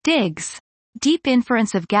DIGS. Deep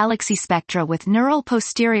Inference of Galaxy Spectra with Neural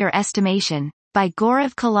Posterior Estimation, by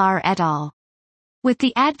Gaurav Kalar et al. With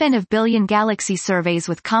the advent of billion galaxy surveys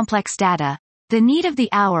with complex data, the need of the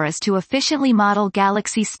hour is to efficiently model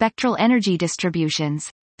galaxy spectral energy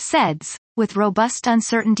distributions, SEDS, with robust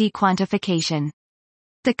uncertainty quantification.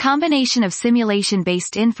 The combination of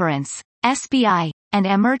simulation-based inference, SBI, and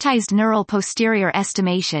amortized neural posterior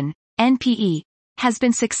estimation, NPE, has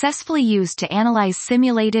been successfully used to analyze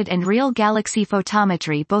simulated and real galaxy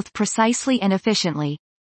photometry both precisely and efficiently.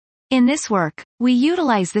 In this work, we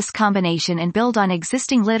utilize this combination and build on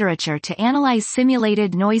existing literature to analyze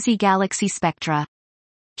simulated noisy galaxy spectra.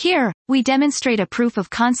 Here, we demonstrate a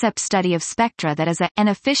proof-of-concept study of spectra that is an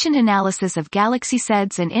efficient analysis of galaxy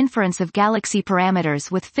SEDS and inference of galaxy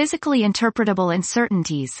parameters with physically interpretable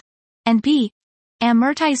uncertainties, and b.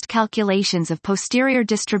 amortized calculations of posterior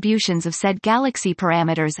distributions of said galaxy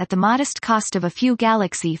parameters at the modest cost of a few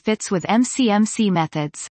galaxy fits with MCMC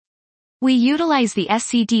methods. We utilize the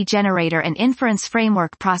SCD generator and inference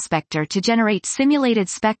framework prospector to generate simulated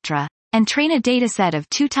spectra, and train a dataset of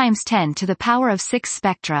 2 × 10⁶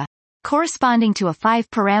 spectra, corresponding to a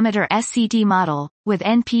 5-parameter SCD model, with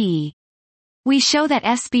NPE. We show that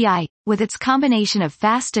SBI, with its combination of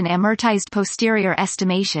fast and amortized posterior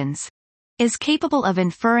estimations, is capable of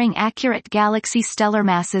inferring accurate galaxy stellar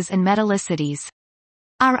masses and metallicities.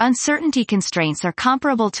 Our uncertainty constraints are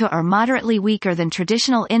comparable to or moderately weaker than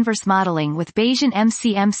traditional inverse modeling with Bayesian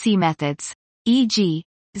MCMC methods, e.g.,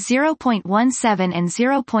 0.17 and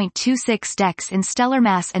 0.26 DEX in stellar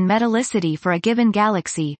mass and metallicity for a given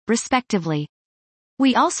galaxy, respectively.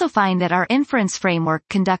 We also find that our inference framework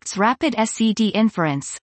conducts rapid SCD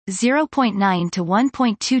inference, 0.9 to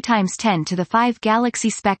 1.2 × 10⁵ galaxy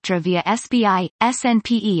spectra via SBI,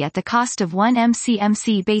 SNPE at the cost of 1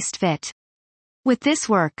 MCMC-based fit. With this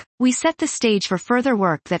work, we set the stage for further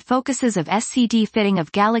work that focuses of SCD fitting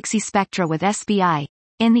of galaxy spectra with SBI,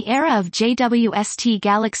 in the era of JWST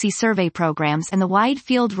galaxy survey programs and the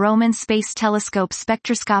Wide-Field Roman Space Telescope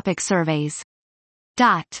spectroscopic surveys.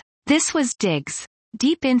 This was DIGS.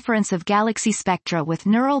 Deep Inference of Galaxy Spectra with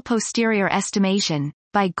Neural Posterior Estimation,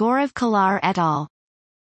 by Gaurav Kalar et al.